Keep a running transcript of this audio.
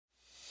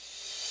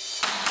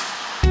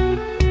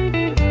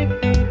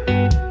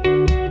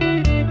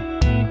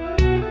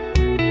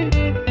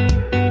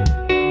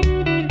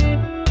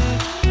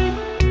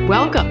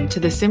to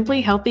the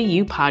Simply Healthy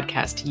You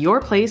podcast, your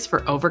place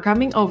for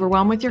overcoming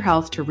overwhelm with your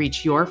health to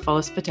reach your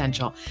fullest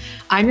potential.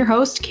 I'm your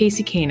host,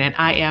 Casey Kane, and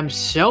I am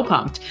so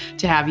pumped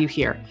to have you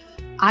here.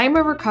 I'm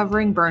a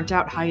recovering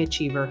burnt-out high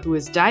achiever who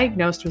was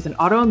diagnosed with an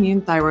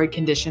autoimmune thyroid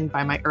condition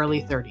by my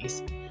early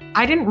 30s.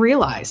 I didn't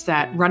realize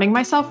that running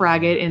myself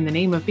ragged in the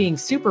name of being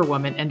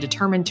superwoman and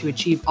determined to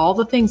achieve all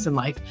the things in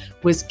life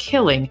was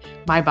killing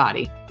my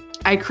body.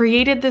 I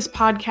created this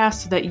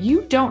podcast so that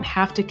you don't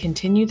have to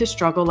continue the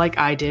struggle like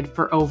I did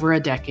for over a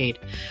decade.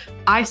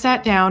 I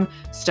sat down,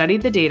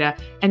 studied the data,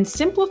 and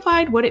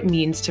simplified what it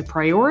means to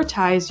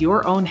prioritize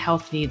your own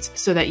health needs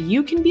so that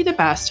you can be the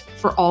best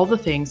for all the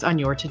things on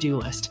your to-do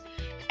list.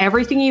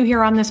 Everything you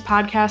hear on this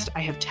podcast,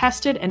 I have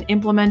tested and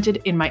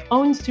implemented in my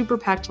own super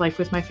packed life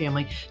with my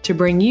family to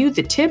bring you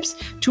the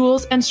tips,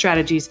 tools, and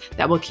strategies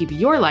that will keep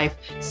your life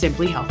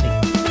simply healthy.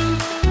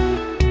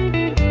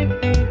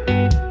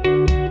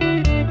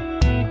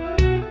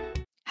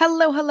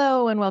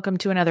 Hello, and welcome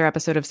to another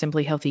episode of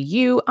Simply Healthy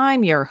You.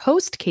 I'm your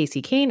host,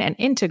 Casey Kane, an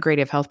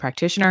integrative health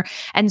practitioner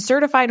and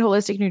certified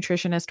holistic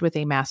nutritionist with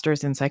a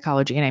master's in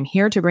psychology, and I'm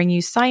here to bring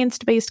you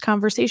science-based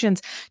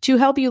conversations to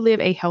help you live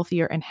a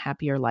healthier and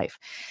happier life.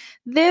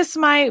 This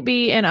might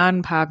be an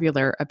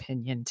unpopular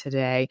opinion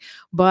today,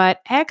 but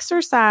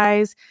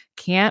exercise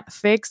can't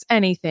fix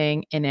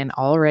anything in an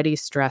already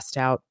stressed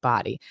out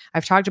body.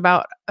 I've talked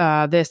about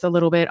this a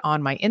little bit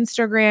on my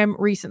Instagram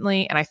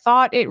recently, and I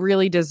thought it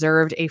really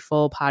deserved a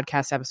full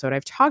podcast episode.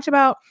 I've talked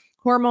about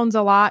hormones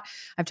a lot.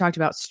 I've talked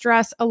about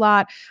stress a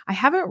lot. I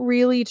haven't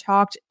really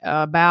talked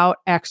about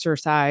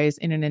exercise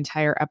in an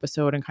entire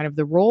episode and kind of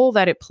the role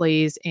that it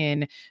plays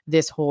in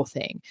this whole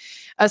thing,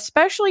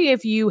 especially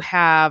if you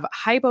have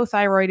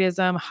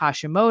hypothyroidism,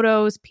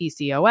 Hashimoto's,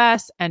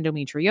 PCOS,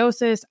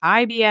 endometriosis,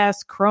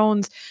 IBS,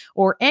 Crohn's,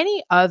 or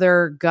any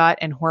other gut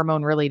and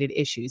hormone related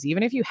issues.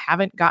 Even if you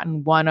haven't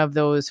gotten one of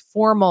those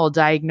formal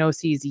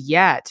diagnoses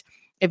yet,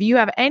 if you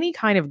have any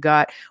kind of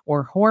gut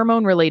or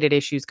hormone related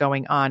issues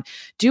going on,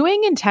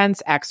 doing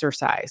intense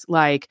exercise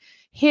like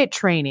HIIT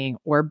training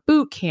or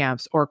boot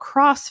camps or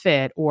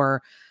CrossFit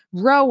or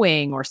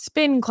rowing or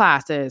spin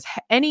classes,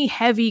 any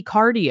heavy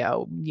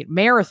cardio,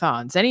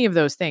 marathons, any of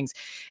those things,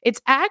 it's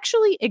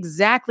actually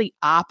exactly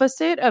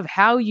opposite of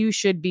how you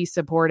should be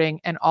supporting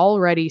an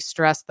already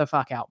stressed the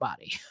fuck out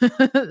body.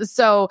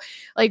 So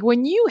like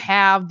when you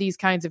have these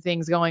kinds of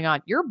things going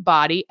on, your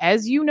body,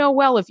 as you know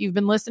well, if you've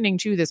been listening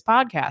to this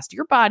podcast,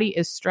 your body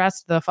is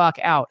stressed the fuck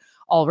out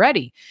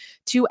already.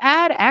 To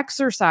add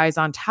exercise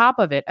on top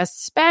of it,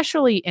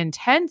 especially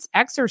intense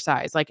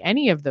exercise, like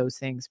any of those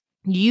things,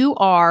 you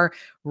are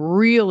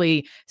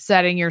really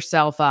setting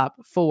yourself up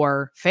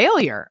for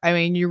failure. I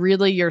mean,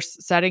 you're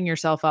setting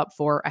yourself up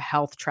for a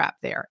health trap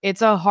there.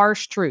 It's a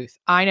harsh truth.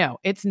 I know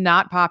it's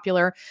not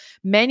popular.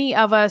 Many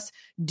of us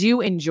do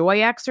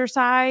enjoy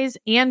exercise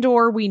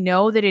or we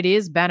know that it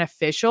is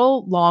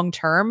beneficial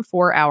long-term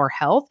for our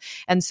health.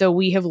 And so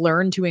we have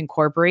learned to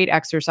incorporate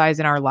exercise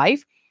in our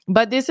life.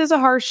 But this is a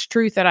harsh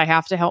truth that I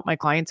have to help my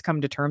clients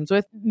come to terms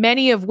with,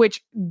 many of which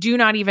do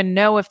not even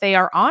know if they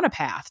are on a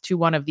path to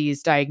one of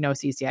these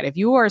diagnoses yet. If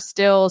you are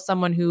still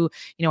someone who,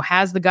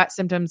 has the gut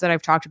symptoms that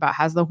I've talked about,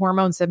 has the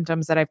hormone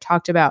symptoms that I've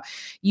talked about,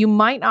 you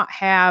might not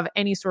have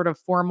any sort of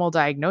formal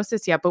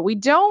diagnosis yet, but we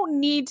don't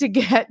need to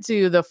get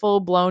to the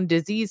full-blown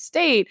disease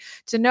state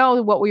to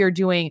know what we are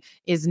doing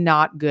is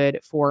not good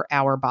for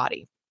our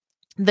body.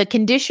 The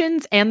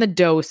conditions and the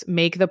dose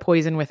make the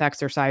poison with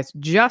exercise,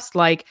 just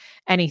like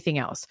anything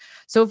else.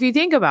 So if you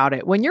think about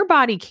it, when your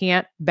body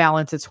can't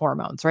balance its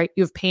hormones, right?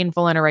 You have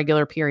painful and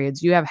irregular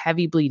periods, you have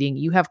heavy bleeding,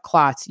 you have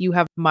clots, you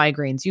have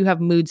migraines, you have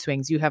mood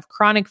swings, you have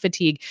chronic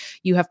fatigue,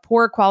 you have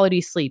poor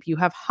quality sleep, you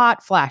have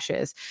hot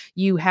flashes,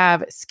 you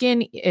have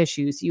skin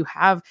issues, you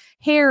have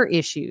hair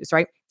issues,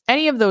 right?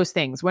 Any of those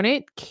things, when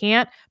it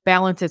can't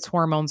balance its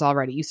hormones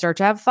already, you start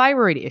to have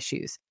thyroid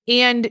issues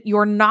and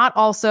you're not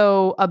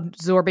also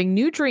absorbing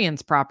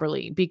nutrients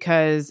properly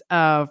because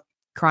of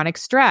chronic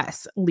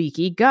stress,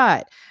 leaky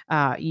gut,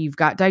 you've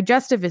got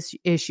digestive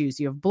issues,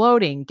 you have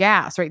bloating,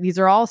 gas, right? These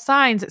are all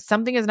signs that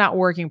something is not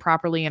working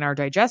properly in our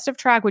digestive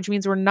tract, which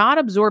means we're not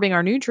absorbing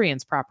our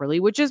nutrients properly,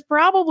 which is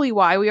probably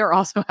why we are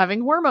also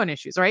having hormone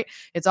issues, right?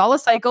 It's all a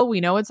cycle. We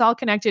know it's all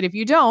connected. If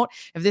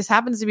this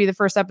happens to be the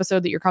first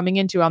episode that you're coming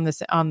into on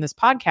this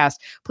podcast,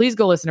 please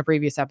go listen to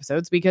previous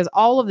episodes because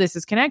all of this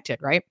is connected,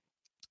 right?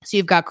 So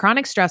you've got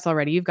chronic stress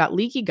already, you've got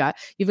leaky gut,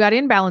 you've got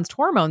imbalanced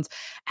hormones.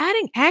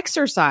 Adding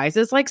exercise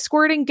is like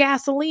squirting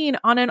gasoline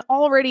on an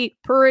already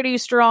pretty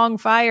strong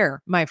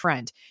fire, my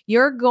friend.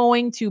 You're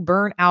going to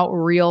burn out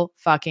real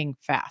fucking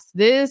fast.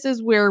 This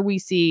is where we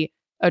see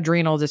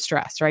adrenal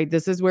distress, right?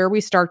 This is where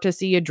we start to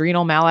see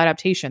adrenal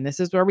maladaptation.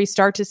 This is where we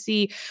start to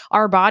see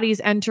our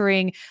bodies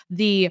entering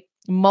the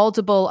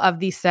multiple of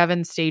the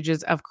 7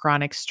 stages of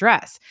chronic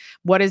stress.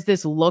 What does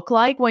this look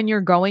like when you're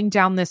going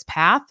down this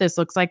path? This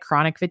looks like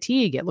chronic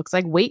fatigue. It looks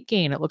like weight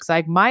gain. It looks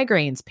like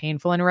migraines,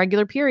 painful and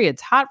irregular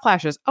periods, hot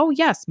flashes. Oh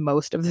yes,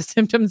 most of the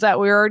symptoms that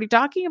we were already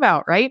talking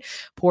about, right?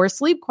 Poor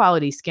sleep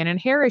quality, skin and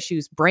hair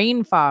issues,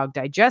 brain fog,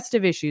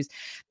 digestive issues.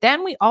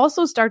 Then we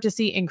also start to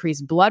see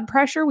increased blood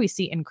pressure. We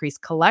see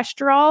increased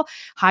cholesterol,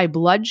 high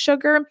blood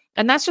sugar.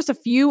 And that's just a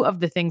few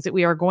of the things that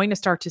we are going to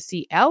start to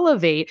see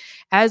elevate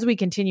as we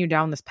continue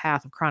down this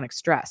path of chronic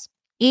stress.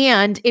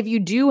 And if you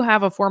do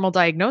have a formal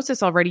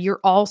diagnosis already,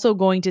 you're also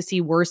going to see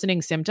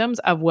worsening symptoms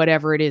of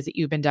whatever it is that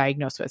you've been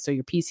diagnosed with. So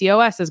your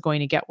PCOS is going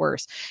to get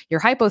worse.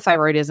 Your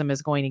hypothyroidism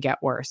is going to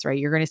get worse, right?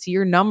 You're going to see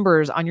your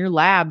numbers on your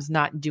labs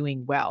not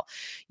doing well.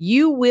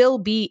 You will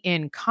be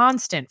in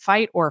constant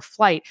fight or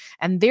flight,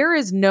 and there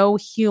is no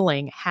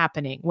healing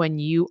happening when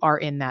you are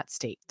in that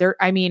state.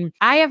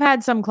 I have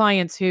had some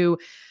clients who,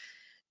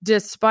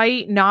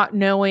 despite not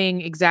knowing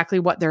exactly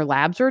what their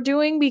labs are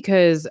doing,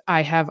 because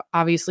I have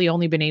obviously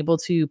only been able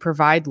to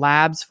provide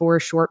labs for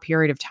a short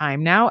period of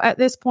time now at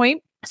this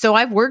point. So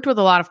I've worked with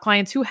a lot of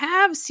clients who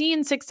have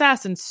seen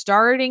success and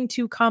starting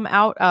to come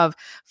out of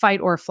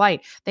fight or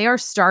flight. They are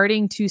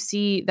starting to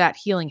see that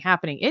healing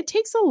happening. It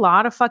takes a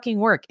lot of fucking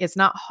work. It's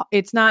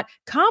not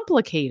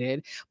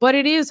complicated, but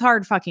it is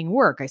hard fucking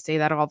work. I say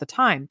that all the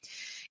time.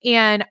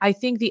 And I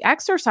think the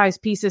exercise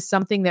piece is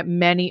something that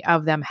many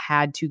of them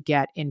had to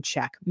get in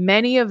check.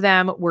 Many of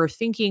them were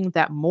thinking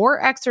that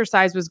more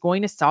exercise was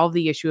going to solve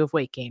the issue of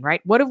weight gain, right?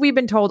 What have we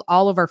been told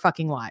all of our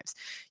fucking lives?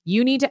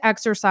 You need to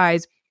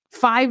exercise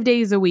 5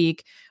 days a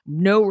week,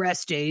 no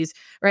rest days,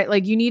 right?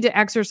 Like you need to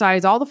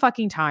exercise all the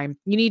fucking time.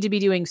 You need to be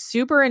doing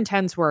super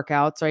intense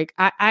workouts. Like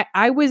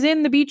I was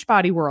in the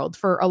Beachbody world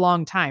for a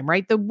long time,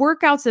 right? The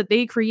workouts that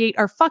they create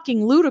are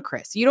fucking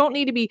ludicrous. You don't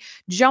need to be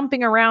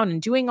jumping around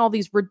and doing all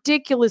these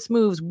ridiculous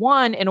moves,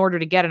 in order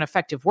to get an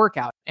effective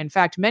workout. In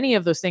fact, many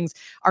of those things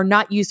are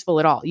not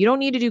useful at all. You don't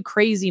need to do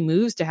crazy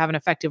moves to have an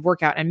effective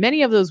workout. And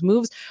many of those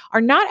moves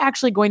are not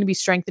actually going to be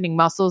strengthening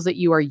muscles that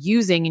you are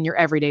using in your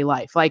everyday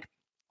life. Like,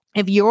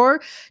 if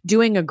you're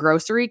doing a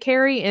grocery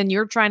carry and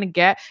you're trying to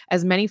get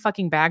as many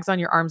fucking bags on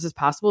your arms as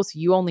possible, so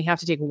you only have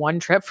to take one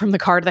trip from the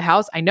car to the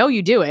house. I know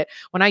you do it.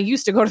 When I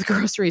used to go to the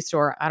grocery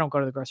store, I don't go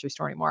to the grocery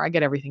store anymore. I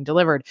get everything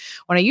delivered.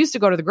 When I used to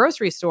go to the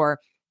grocery store,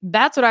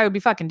 that's what I would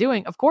be fucking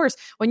doing. Of course,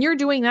 when you're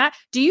doing that,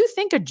 do you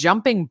think a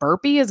jumping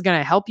burpee is going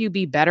to help you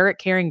be better at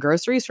carrying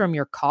groceries from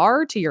your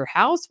car to your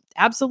house?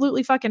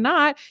 Absolutely fucking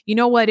not. You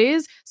know what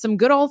is? Some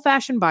good old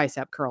fashioned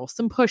bicep curls,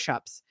 some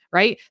push-ups,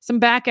 right? Some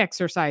back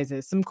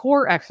exercises, some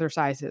core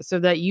exercises so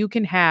that you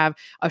can have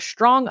a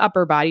strong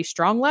upper body,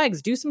 strong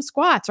legs, do some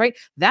squats, right?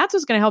 That's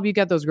what's going to help you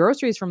get those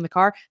groceries from the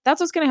car. That's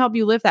what's going to help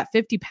you lift that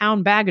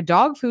 50-pound bag of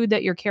dog food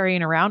that you're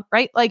carrying around,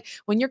 right? Like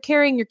when you're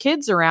carrying your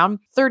kids around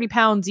 30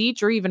 pounds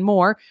each or even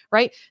more,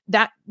 right?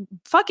 That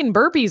fucking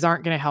burpees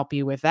aren't going to help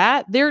you with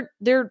that.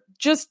 They're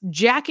just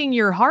jacking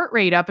your heart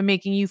rate up and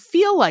making you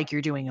feel like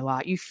you're doing a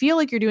lot. You feel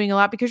like you're doing a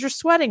lot because you're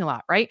sweating a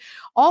lot, right?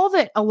 All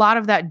that a lot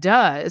of that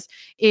does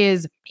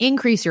is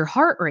increase your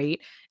heart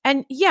rate.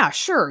 And yeah,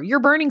 sure,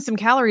 you're burning some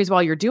calories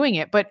while you're doing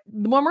it. But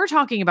when we're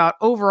talking about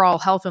overall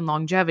health and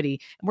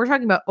longevity, and we're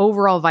talking about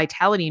overall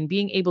vitality and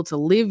being able to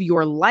live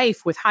your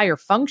life with higher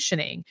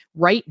functioning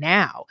right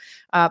now,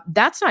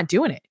 that's not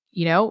doing it.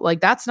 You know,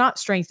 like that's not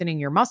strengthening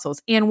your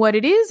muscles. And what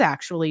it is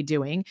actually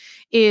doing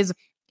is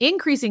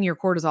increasing your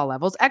cortisol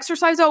levels.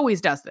 Exercise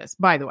always does this,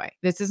 by the way.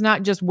 This is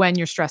not just when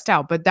you're stressed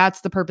out, but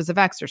that's the purpose of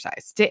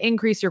exercise, to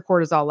increase your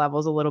cortisol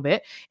levels a little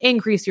bit,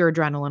 increase your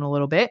adrenaline a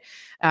little bit.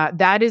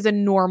 That is a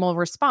normal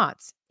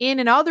response. In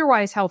an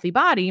otherwise healthy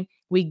body,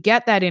 we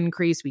get that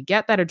increase, we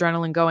get that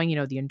adrenaline going, you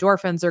know, the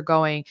endorphins are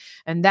going,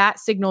 and that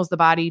signals the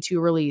body to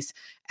release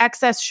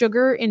excess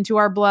sugar into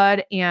our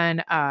blood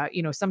and,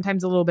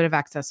 sometimes a little bit of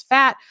excess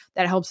fat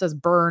that helps us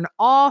burn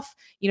off,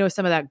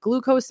 some of that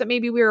glucose that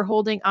maybe we were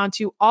holding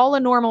onto. All a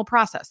normal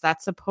process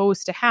that's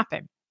supposed to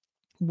happen.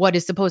 What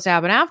is supposed to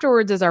happen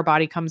afterwards is our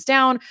body comes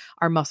down,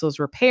 our muscles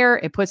repair,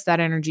 it puts that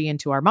energy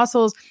into our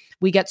muscles,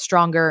 we get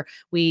stronger,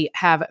 we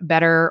have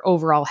better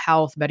overall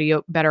health,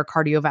 better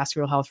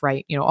cardiovascular health,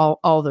 right?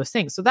 All those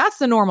things. So that's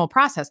the normal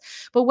process.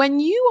 But when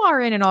you are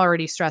in an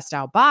already stressed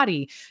out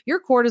body,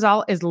 your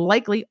cortisol is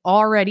likely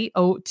already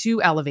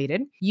too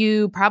elevated.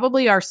 You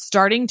probably are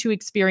starting to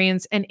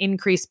experience an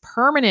increased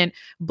permanent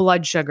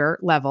blood sugar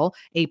level,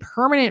 a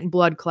permanent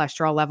blood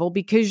cholesterol level,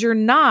 because you're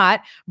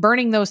not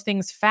burning those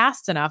things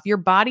fast enough. Your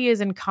body is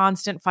in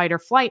constant fight or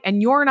flight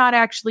and you're not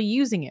actually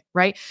using it,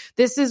 right?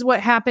 This is what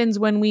happens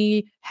when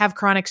we have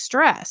chronic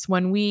stress,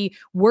 when we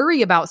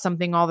worry about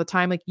something all the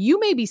time. Like you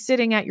may be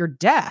sitting at your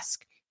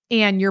desk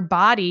and your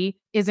body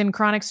is in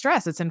chronic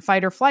stress. It's in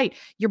fight or flight.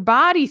 Your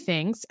body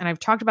thinks, and I've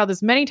talked about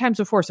this many times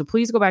before, so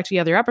please go back to the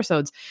other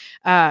episodes,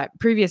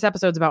 previous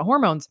episodes about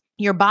hormones.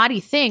 Your body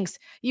thinks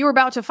you're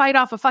about to fight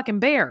off a fucking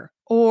bear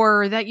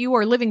or that you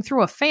are living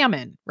through a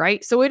famine,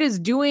 right? So it is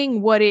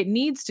doing what it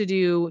needs to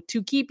do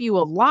to keep you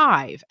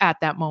alive at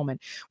that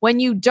moment. When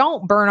you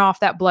don't burn off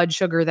that blood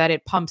sugar that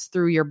it pumps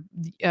through your,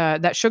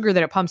 that sugar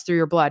that it pumps through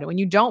your blood, when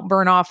you don't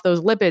burn off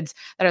those lipids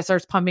that it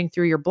starts pumping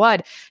through your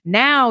blood,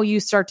 now you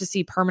start to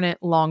see permanent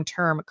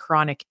long-term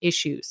chronic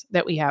issues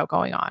that we have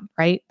going on,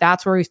 right?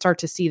 That's where we start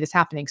to see this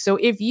happening. So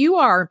if you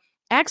are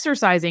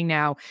exercising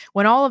now,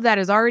 when all of that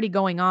is already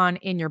going on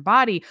in your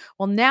body,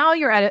 well, now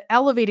you're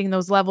elevating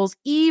those levels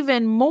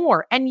even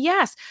more. And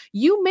yes,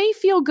 you may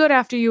feel good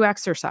after you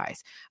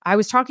exercise. I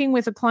was talking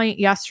with a client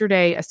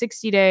yesterday, a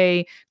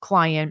 60-day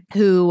client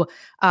who,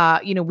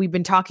 we've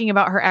been talking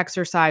about her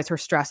exercise. Her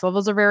stress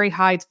levels are very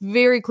high. It's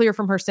very clear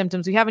from her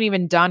symptoms. We haven't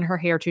even done her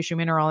hair tissue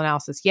mineral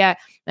analysis yet.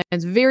 And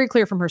it's very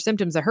clear from her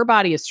symptoms that her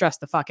body is stressed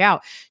the fuck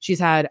out. She's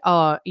had,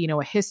 a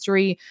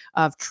history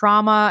of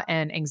trauma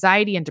and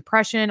anxiety and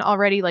depression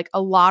already, like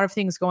a lot of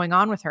things going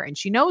on with her. And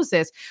she knows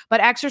this, but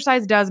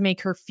exercise does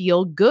make her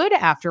feel good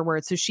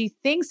afterwards. So she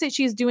thinks that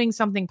she's doing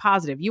something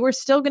positive. You are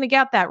still going to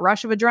get that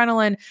rush of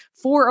adrenaline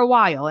for a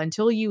while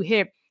until you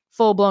hit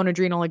full-blown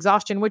adrenal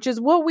exhaustion, which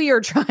is what we are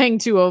trying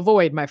to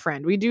avoid, my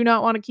friend. We do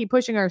not want to keep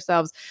pushing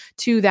ourselves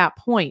to that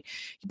point.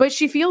 But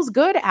she feels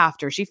good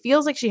after. She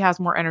feels like she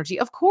has more energy,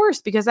 of course,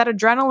 because that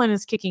adrenaline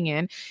is kicking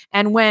in.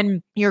 And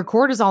when your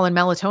cortisol and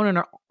melatonin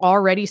are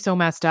already so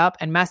messed up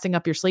and messing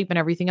up your sleep and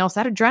everything else,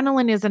 that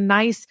adrenaline is a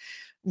nice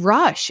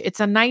rush. It's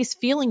a nice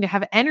feeling to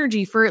have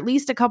energy for at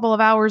least a couple of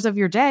hours of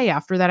your day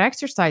after that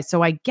exercise.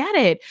 So I get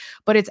it,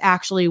 but it's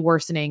actually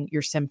worsening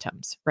your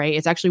symptoms, right?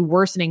 It's actually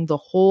worsening the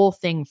whole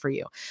thing for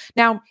you.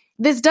 Now,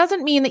 this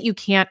doesn't mean that you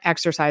can't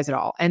exercise at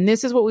all. And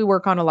this is what we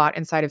work on a lot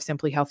inside of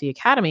Simply Healthy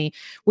Academy,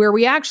 where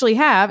we actually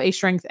have a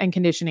strength and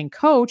conditioning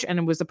coach. And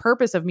it was the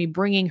purpose of me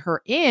bringing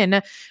her in,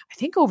 I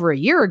think over a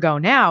year ago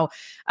now,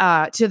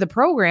 to the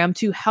program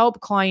to help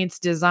clients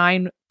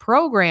design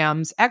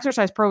programs,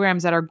 exercise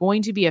programs that are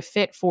going to be a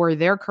fit for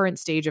their current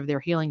stage of their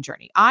healing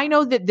journey. I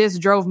know that this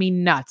drove me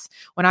nuts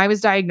when I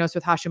was diagnosed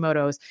with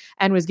Hashimoto's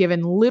and was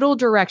given little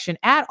direction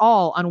at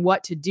all on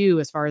what to do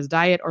as far as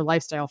diet or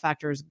lifestyle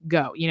factors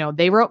go.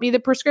 They wrote me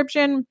the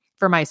prescription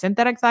for my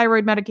synthetic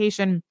thyroid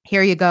medication.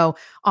 Here you go,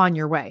 on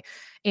your way.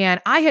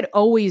 And I had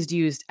always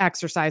used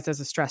exercise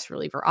as a stress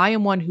reliever. I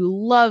am one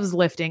who loves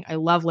lifting. I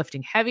love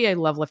lifting heavy. I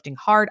love lifting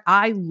hard.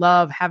 I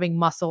love having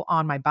muscle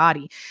on my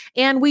body.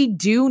 And we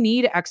do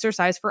need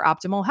exercise for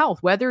optimal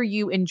health, whether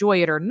you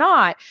enjoy it or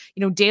not.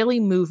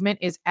 Daily movement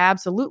is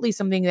absolutely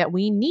something that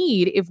we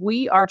need if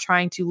we are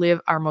trying to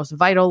live our most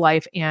vital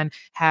life and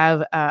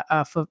have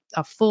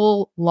a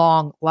full,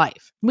 long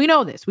life. We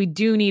know this. We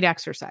do need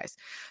exercise.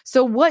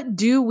 So what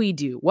do we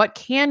do? What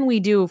can we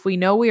do if we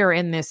know we are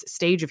in this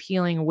stage of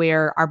healing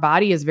where our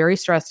body is very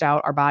stressed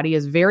out, our body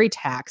is very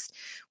taxed?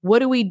 What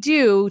do we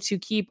do to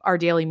keep our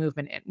daily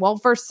movement in? Well,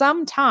 for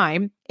some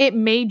time, it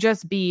may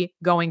just be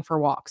going for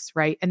walks,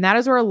 right? And that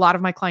is where a lot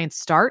of my clients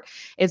start,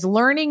 is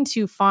learning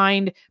to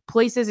find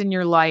places in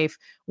your life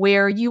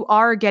where you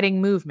are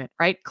getting movement,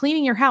 right?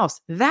 Cleaning your house,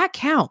 that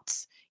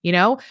counts.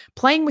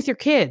 Playing with your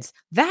kids,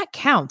 that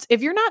counts.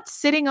 If you're not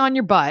sitting on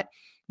your butt,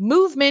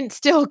 movement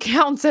still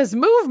counts as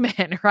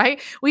movement,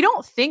 right? We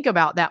don't think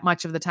about that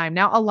much of the time.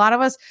 Now, a lot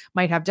of us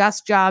might have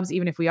desk jobs,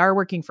 even if we are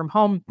working from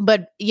home.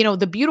 But,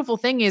 the beautiful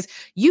thing is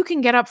you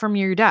can get up from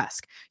your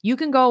desk. You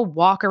can go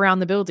walk around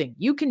the building.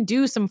 You can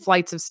do some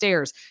flights of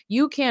stairs.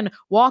 You can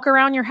walk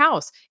around your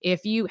house.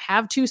 If you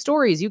have 2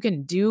 stories, you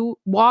can do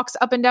walks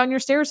up and down your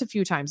stairs a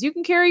few times. You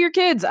can carry your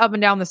kids up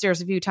and down the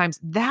stairs a few times.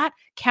 That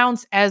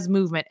counts as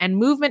movement, and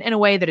movement in a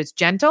way that is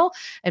gentle,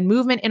 and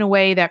movement in a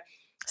way that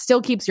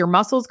still keeps your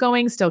muscles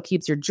going, still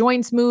keeps your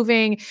joints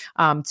moving,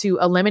 to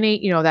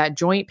eliminate, that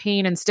joint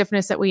pain and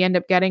stiffness that we end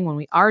up getting when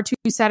we are too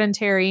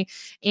sedentary.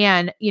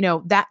 And,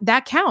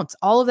 that counts.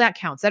 All of that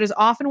counts. That is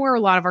often where a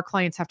lot of our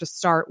clients have to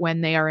start when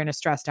they are in a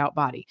stressed out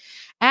body.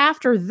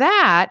 After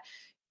that,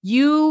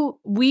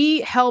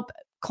 we help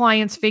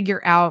clients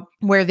figure out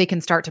where they can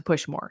start to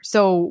push more.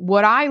 So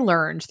what I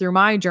learned through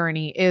my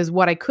journey is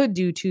what I could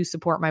do to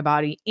support my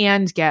body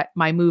and get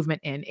my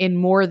movement in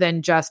more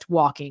than just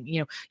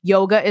walking.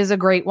 Yoga is a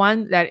great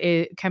one that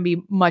it can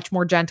be much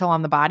more gentle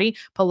on the body.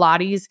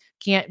 Pilates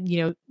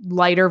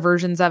lighter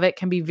versions of it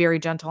can be very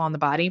gentle on the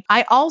body.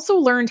 I also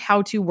learned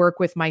how to work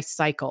with my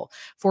cycle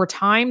for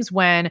times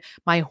when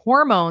my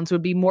hormones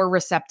would be more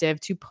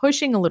receptive to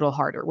pushing a little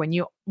harder. When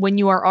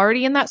you are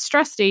already in that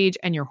stress stage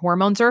and your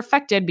hormones are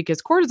affected,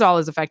 because cortisol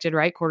is affected,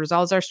 right?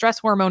 Cortisol is our stress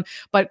hormone,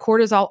 but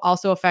cortisol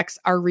also affects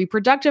our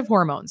reproductive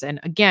hormones. And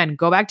again,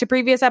 go back to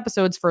previous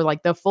episodes for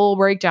the full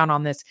breakdown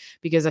on this,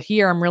 because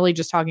here I'm really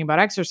just talking about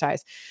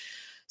exercise.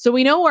 So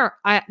we know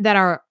that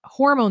our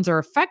hormones are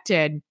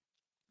affected.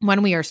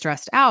 when we are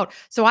stressed out.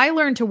 So I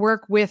learned to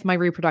work with my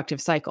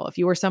reproductive cycle. If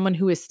you are someone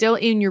who is still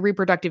in your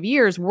reproductive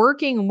years,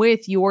 working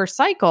with your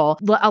cycle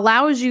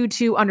allows you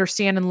to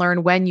understand and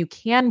learn when you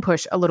can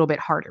push a little bit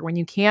harder, when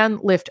you can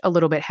lift a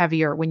little bit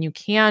heavier, when you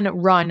can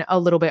run a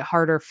little bit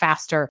harder,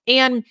 faster.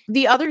 And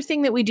the other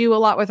thing that we do a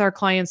lot with our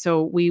clients,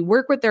 so we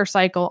work with their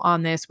cycle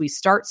on this. We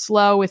start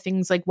slow with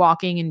things like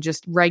walking and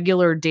just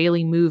regular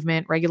daily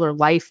movement, regular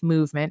life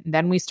movement. And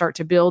then we start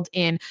to build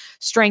in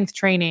strength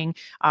training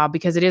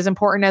because it is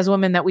important as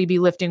women that we be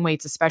lifting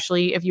weights,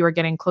 especially if you are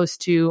getting close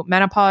to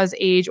menopause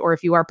age or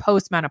if you are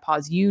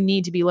post-menopause. You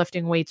need to be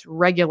lifting weights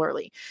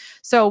regularly.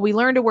 So we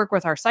learn to work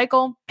with our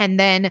cycle, and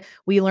then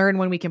we learn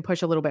when we can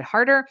push a little bit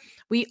harder.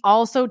 We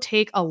also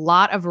take a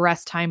lot of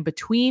rest time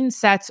between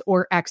sets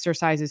or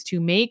exercises to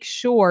make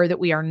sure that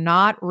we are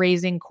not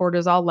raising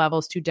cortisol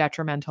levels to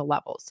detrimental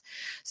levels.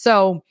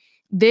 So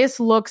this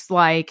looks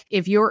like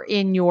if you're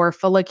in your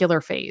follicular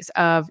phase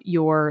of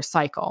your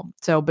cycle,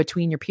 so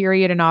between your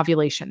period and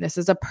ovulation, this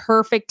is a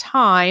perfect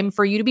time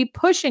for you to be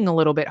pushing a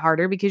little bit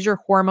harder because your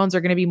hormones are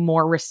going to be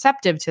more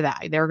receptive to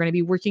that. They're going to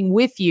be working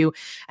with you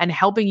and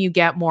helping you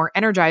get more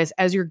energized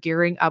as you're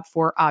gearing up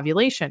for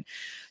ovulation.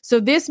 So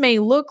this may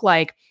look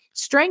like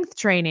strength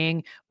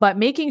training, but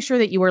making sure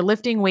that you are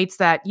lifting weights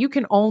that you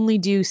can only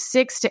do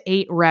 6 to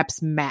 8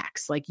 reps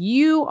max. Like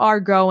you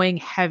are going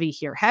heavy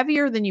here,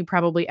 heavier than you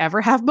probably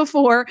ever have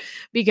before,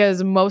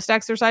 because most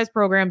exercise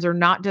programs are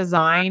not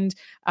designed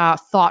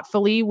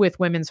thoughtfully with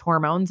women's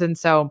hormones. And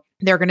so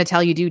they're going to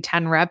tell you do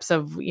 10 reps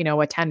of, a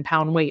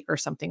 10-pound weight or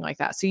something like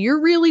that. So you're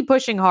really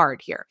pushing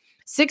hard here.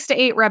 6 to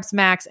 8 reps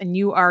max, and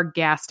you are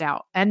gassed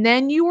out. And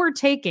then you are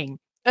taking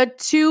a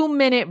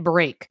 2-minute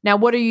break. Now,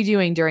 what are you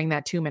doing during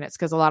that 2 minutes?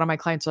 Because a lot of my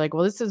clients are like,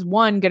 well, this is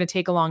going to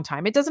take a long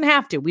time. It doesn't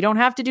have to. We don't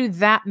have to do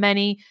that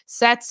many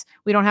sets.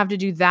 We don't have to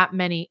do that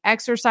many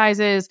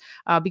exercises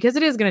because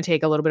it is going to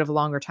take a little bit of a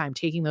longer time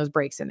taking those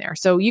breaks in there.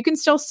 So you can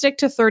still stick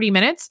to 30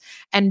 minutes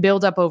and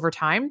build up over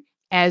time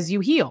as you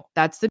heal.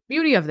 That's the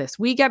beauty of this.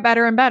 We get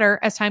better and better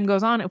as time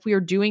goes on if we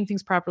are doing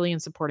things properly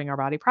and supporting our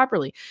body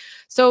properly.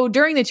 So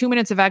during the 2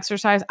 minutes of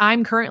exercise,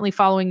 I'm currently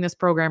following this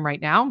program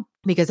right now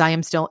because I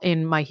am still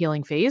in my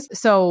healing phase.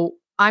 So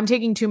I'm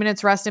taking 2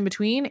 minutes rest in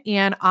between,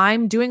 and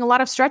I'm doing a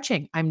lot of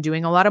stretching. I'm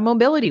doing a lot of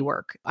mobility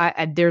work.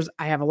 I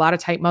have a lot of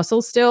tight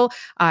muscles still.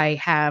 I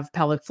have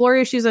pelvic floor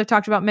issues I've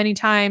talked about many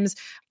times.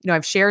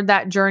 I've shared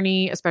that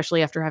journey,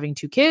 especially after having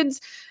 2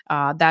 kids.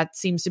 That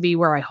seems to be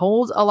where I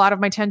hold a lot of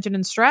my tension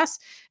and stress.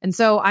 And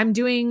so I'm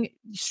doing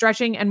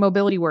stretching and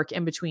mobility work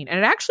in between. And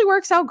it actually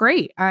works out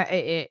great.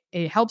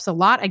 It helps a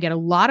lot. I get a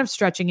lot of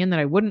stretching in that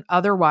I wouldn't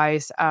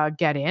otherwise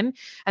get in.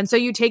 And so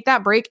you take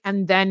that break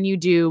and then you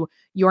do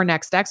your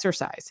next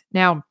exercise.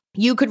 Now,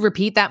 you could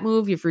repeat that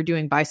move if you're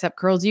doing bicep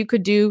curls. You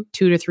could do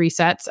 2 to 3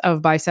 sets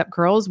of bicep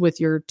curls with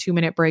your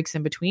 2-minute breaks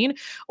in between,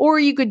 or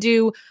you could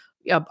do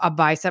a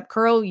bicep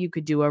curl, you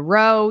could do a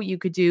row, you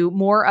could do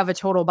more of a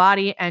total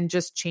body and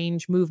just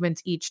change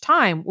movements each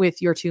time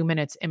with your 2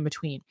 minutes in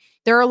between.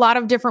 There are a lot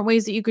of different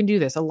ways that you can do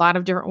this, a lot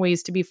of different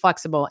ways to be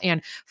flexible,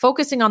 and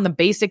focusing on the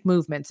basic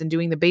movements and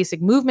doing the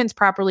basic movements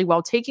properly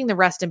while taking the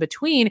rest in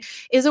between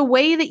is a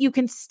way that you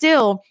can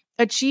still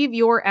achieve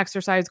your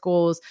exercise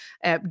goals,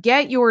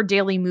 get your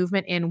daily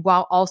movement in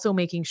while also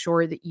making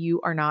sure that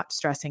you are not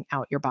stressing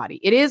out your body.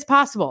 It is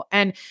possible.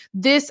 And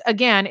this,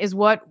 again, is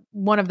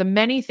one of the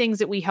many things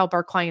that we help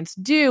our clients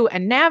do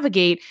and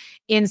navigate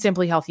in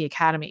Simply Healthy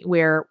Academy,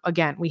 where,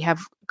 again, we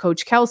have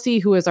Coach Kelsey,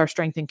 who is our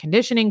strength and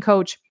conditioning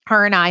coach.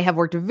 Her and I have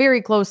worked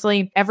very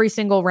closely every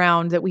single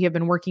round that we have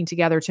been working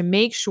together to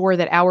make sure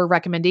that our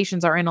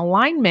recommendations are in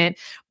alignment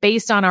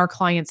based on our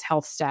client's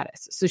health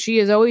status. So she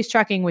is always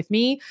checking with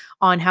me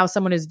on how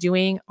someone is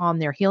doing on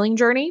their healing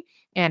journey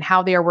and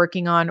how they are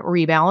working on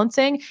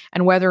rebalancing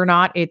and whether or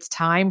not it's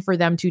time for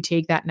them to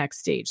take that next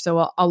stage.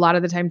 So a lot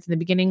of the times in the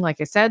beginning, like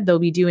I said, they'll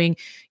be doing,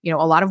 a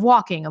lot of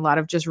walking, a lot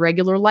of just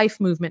regular life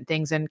movement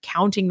things and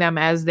counting them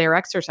as their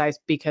exercise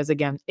because,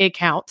 again, it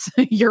counts.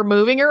 You're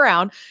moving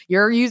around,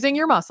 you're using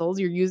your muscles,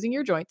 you're using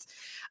your joints.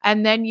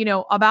 And then,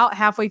 about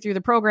halfway through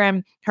the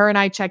program, her and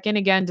I check in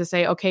again to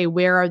say, okay,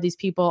 where are these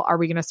people? Are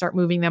we going to start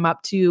moving them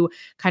up to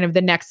kind of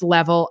the next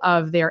level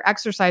of their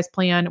exercise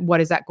plan? What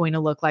is that going to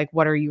look like?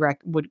 What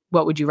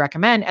would you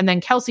recommend? And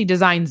then Kelsey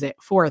designs it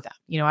for them.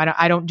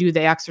 I don't do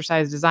the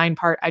exercise design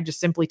part. I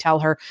just simply tell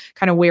her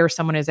kind of where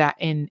someone is at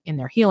in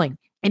their healing.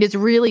 It is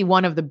really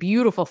one of the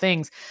beautiful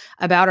things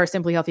about our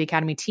Simply Healthy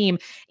Academy team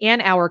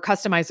and our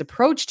customized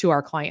approach to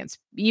our clients.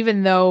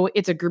 Even though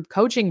it's a group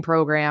coaching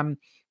program,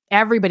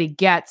 everybody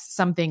gets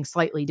something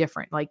slightly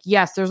different. Like,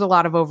 yes, there's a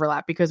lot of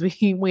overlap because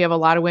we have a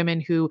lot of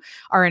women who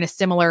are in a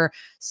similar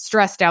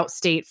stressed out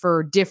state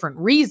for different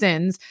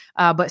reasons,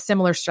 but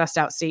similar stressed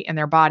out state in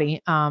their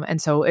body.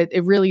 And so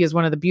it really is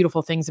one of the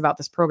beautiful things about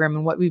this program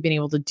and what we've been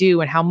able to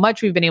do and how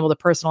much we've been able to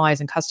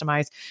personalize and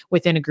customize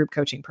within a group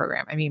coaching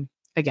program. I mean,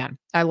 Again,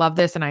 I love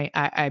this, and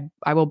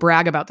I will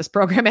brag about this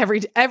program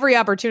every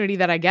opportunity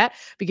that I get,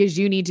 because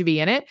you need to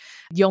be in it.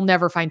 You'll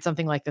never find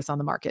something like this on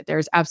the market.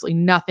 There's absolutely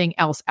nothing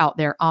else out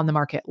there on the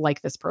market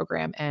like this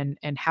program, and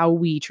how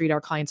we treat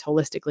our clients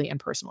holistically and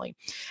personally.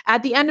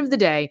 At the end of the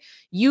day,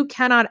 you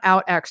cannot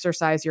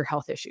out-exercise your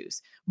health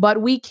issues,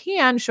 but we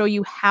can show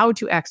you how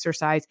to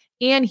exercise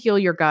and heal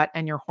your gut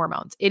and your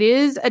hormones. It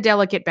is a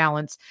delicate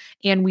balance,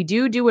 and we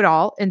do it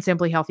all in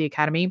Simply Healthy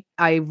Academy.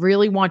 I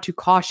really want to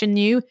caution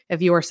you,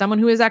 if you are someone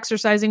who is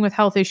exercising with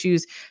health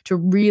issues, to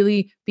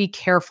really be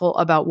careful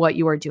about what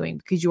you are doing,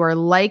 because you are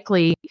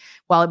likely,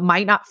 while it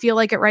might not feel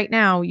like it right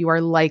now, you are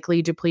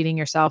likely depleting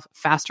yourself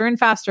faster and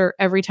faster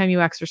every time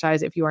you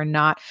exercise if you are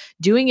not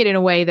doing it in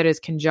a way that is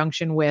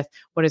conjunction with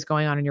what is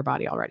going on in your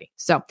body already.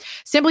 So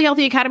Simply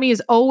Healthy Academy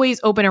is always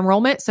open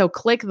enrollment. So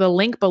click the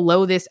link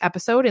below this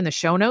episode in the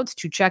show notes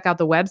to check out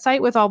the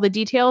website with all the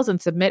details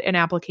and submit an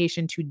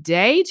application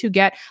today to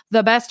get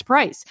the best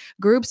price.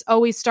 Groups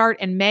always start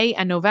in May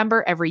and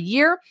November every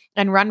year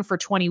and run for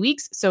 20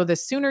 weeks. So the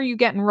sooner you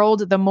get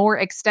enrolled, the more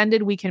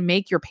extended we can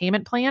make your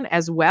payment plan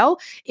as well,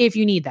 if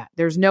you need that.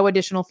 There's no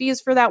additional fees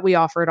for that. We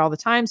offer it all the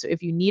time. So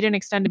if you need an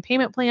extended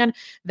payment plan,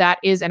 that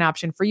is an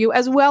option for you,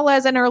 as well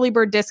as an early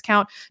bird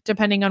discount,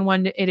 depending on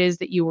when it is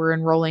that you were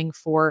enrolling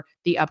for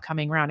the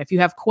upcoming round. If you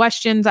have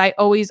questions, I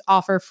always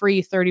offer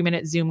free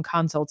 30-minute Zoom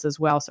consults as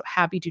well. So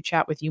happy to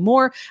chat with you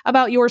more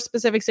about your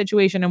specific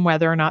situation and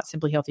whether or not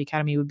Simply Healthy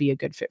Academy would be a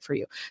good fit for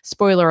you.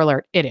 Spoiler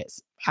alert, it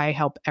is. I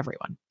help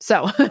everyone.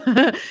 So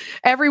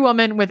every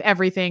woman with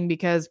everything,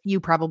 because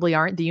you probably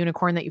aren't the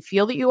unicorn that you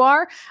feel that you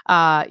are.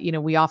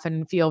 We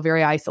often feel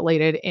very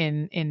isolated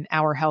in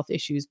our health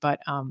issues, but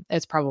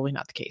it's probably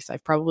not the case.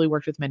 I've probably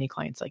worked with many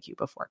clients like you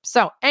before.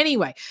 So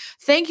anyway,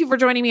 thank you for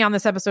joining me on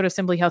this episode of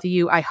Simply Healthy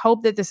You. I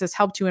hope that this has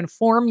helped to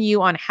inform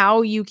you on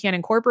how you can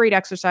incorporate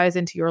exercise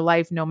into your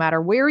life, no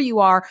matter where you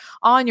are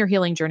on your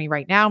healing journey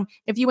right now.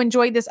 If you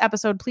enjoyed this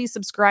episode, please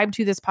subscribe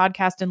to this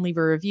podcast and leave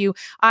a review.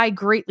 I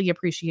greatly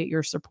appreciate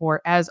your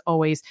support. As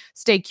always,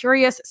 stay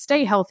curious,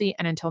 stay healthy,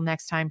 and until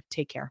next time,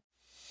 take care.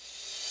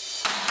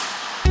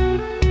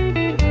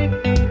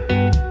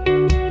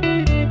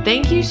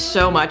 Thank you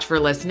so much for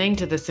listening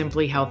to the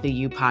Simply Healthy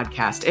You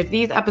podcast. If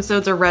these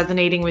episodes are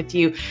resonating with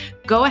you,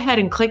 go ahead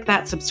and click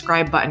that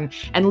subscribe button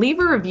and leave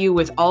a review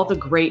with all the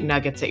great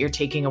nuggets that you're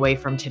taking away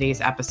from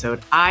today's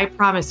episode. I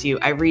promise you,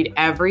 I read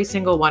every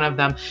single one of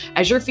them,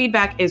 as your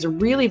feedback is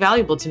really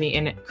valuable to me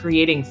in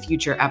creating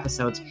future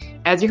episodes.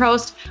 As your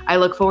host, I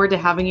look forward to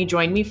having you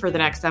join me for the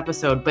next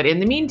episode. But in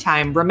the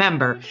meantime,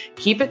 remember,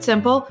 keep it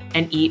simple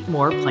and eat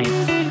more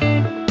plants.